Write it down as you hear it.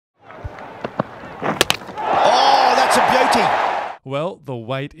Well, the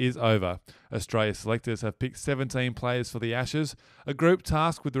wait is over. Australia's selectors have picked 17 players for the Ashes, a group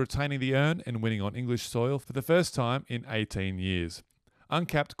tasked with retaining the urn and winning on English soil for the first time in 18 years.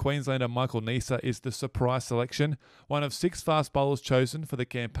 Uncapped Queenslander Michael Neser is the surprise selection, one of 6 fast bowlers chosen for the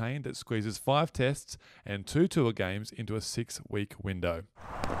campaign that squeezes 5 tests and 2 tour games into a 6-week window.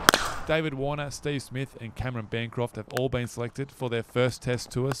 David Warner, Steve Smith and Cameron Bancroft have all been selected for their first test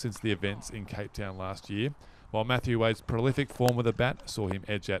tour since the events in Cape Town last year, while Matthew Wade's prolific form with the bat saw him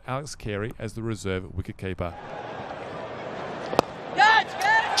edge out Alex Carey as the reserve wicketkeeper.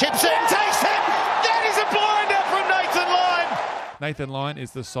 Chips in, takes it! That is a blinder from Nathan Lyon! Nathan Lyon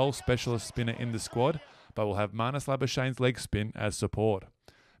is the sole specialist spinner in the squad, but will have Marnus Labuschagne's leg spin as support.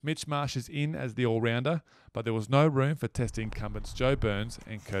 Mitch Marsh is in as the all-rounder, but there was no room for test incumbents Joe Burns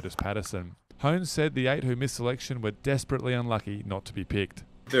and Curtis Patterson. Holmes said the 8 who missed selection were desperately unlucky not to be picked.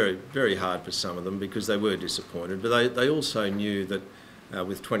 Very, very hard for some of them because they were disappointed, but they also knew that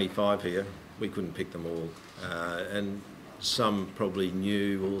with 25 here, we couldn't pick them all. And some probably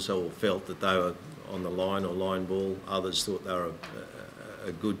knew also or felt that they were on the line or line ball. Others thought they were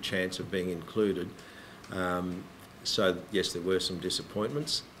a good chance of being included. So, yes, there were some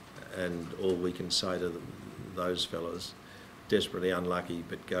disappointments, and all we can say to those fellas, desperately unlucky,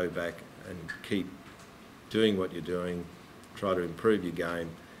 but go back and keep doing what you're doing, try to improve your game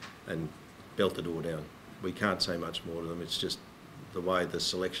and belt the door down. We can't say much more to them. It's just the way the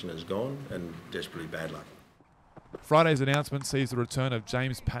selection has gone and desperately bad luck. Friday's announcement sees the return of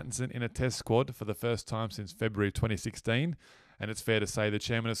James Pattinson in a test squad for the first time since February 2016, and it's fair to say the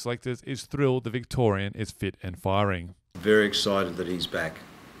chairman of selectors is thrilled the Victorian is fit and firing. Very excited that he's back,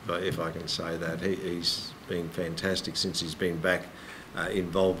 if I can say that. He's been fantastic since he's been back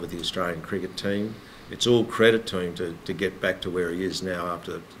involved with the Australian cricket team. It's all credit to him to get back to where he is now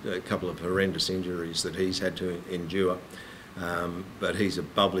after a couple of horrendous injuries that he's had to endure. But he's a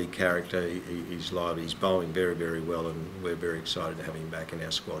bubbly character, he's lively, he's bowling very, very well, and we're very excited to have him back in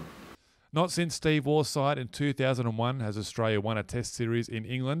our squad. Not since Steve Waugh's side in 2001 has Australia won a test series in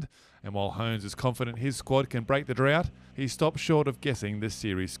England, and while Holmes is confident his squad can break the drought, he stopped short of guessing the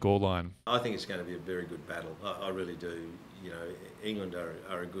series scoreline. I think it's going to be a very good battle, I really do. You know, England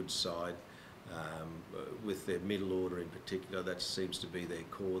are a good side. With their middle order in particular, that seems to be their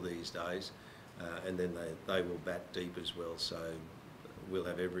core these days, and then they will bat deep as well, so we'll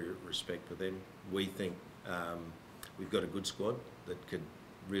have every respect for them. We think we've got a good squad that could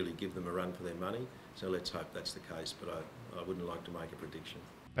really give them a run for their money, so let's hope that's the case, but I wouldn't like to make a prediction.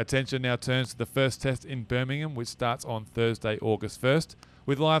 Attention now turns to the first test in Birmingham, which starts on Thursday, August 1st,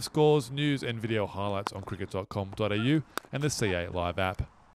 with live scores, news and video highlights on cricket.com.au and the CA Live app.